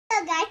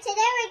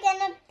today we're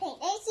gonna paint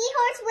a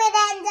seahorse with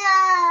Enzo.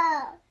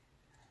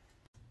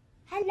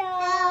 Hello.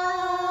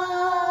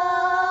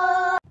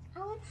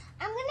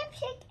 I'm gonna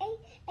pick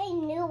a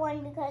new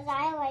one because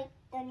I like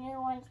the new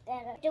ones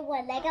better. The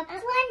one like a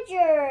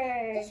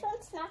plunger. This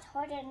one's not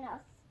hard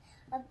enough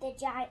of the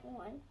giant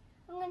one.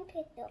 I'm gonna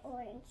pick the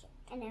orange,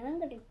 and then I'm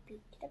gonna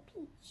pick the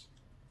peach.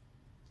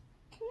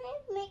 Can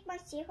I make my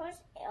seahorse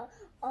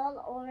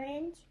all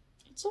orange?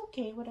 It's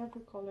okay,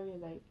 whatever color you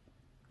like.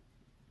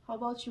 How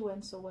about you,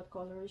 Enzo? What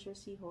color is your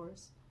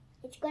seahorse?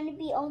 It's gonna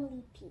be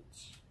only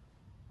peach.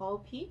 All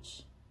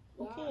peach?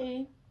 Yeah.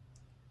 Okay.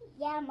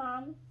 Yeah,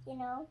 Mom. You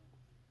know.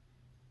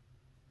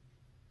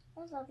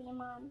 I love you,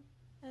 Mom.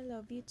 I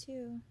love you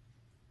too.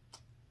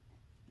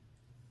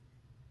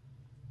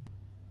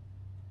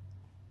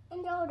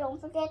 And oh, don't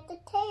forget the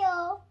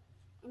tail.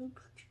 I'm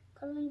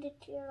pulling the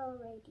tail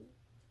already.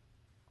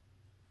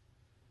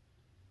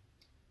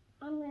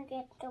 I'm gonna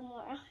get the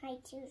more high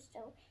too,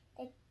 so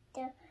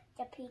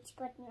the peach,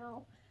 but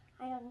no,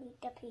 I don't need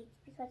the peach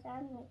because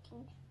I'm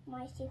making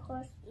my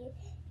seahorse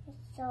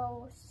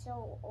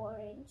so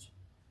orange.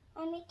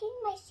 I'm making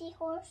my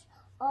seahorse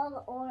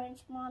all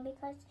orange, Mom,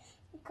 because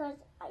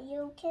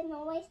you can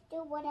always do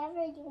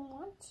whatever you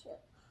want to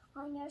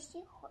on your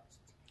seahorse.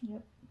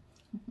 Yep.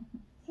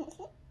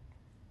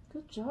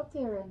 Good job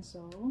there,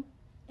 Enzo.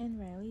 And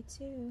Riley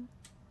too.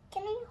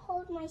 Can I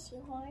hold my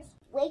seahorse?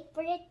 Wait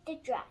for it to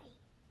dry.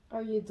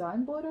 Are you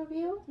done, both of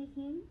you?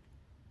 Mm-hmm.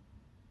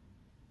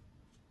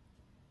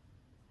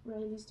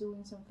 Riley's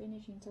doing some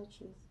finishing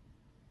touches.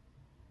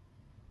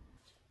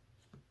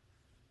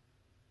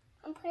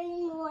 I'm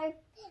putting more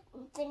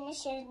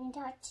finishing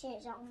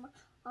touches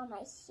on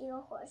my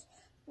seahorse,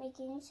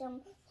 making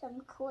some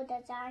cool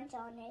designs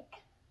on it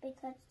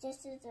because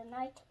this is a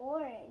nice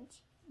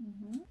orange.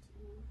 Mm-hmm.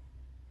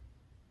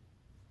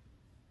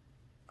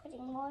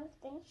 Putting more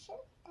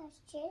finishing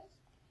touches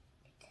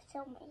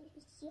so my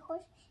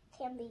seahorse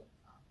can be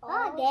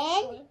all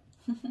again.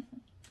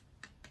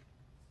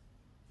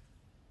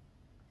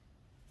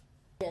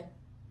 Yeah.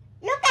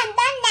 Look, I'm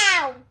done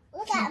now.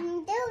 Look,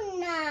 I'm done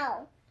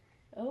now.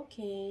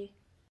 Okay.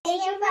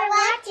 Thank you for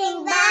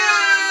watching.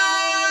 Bye.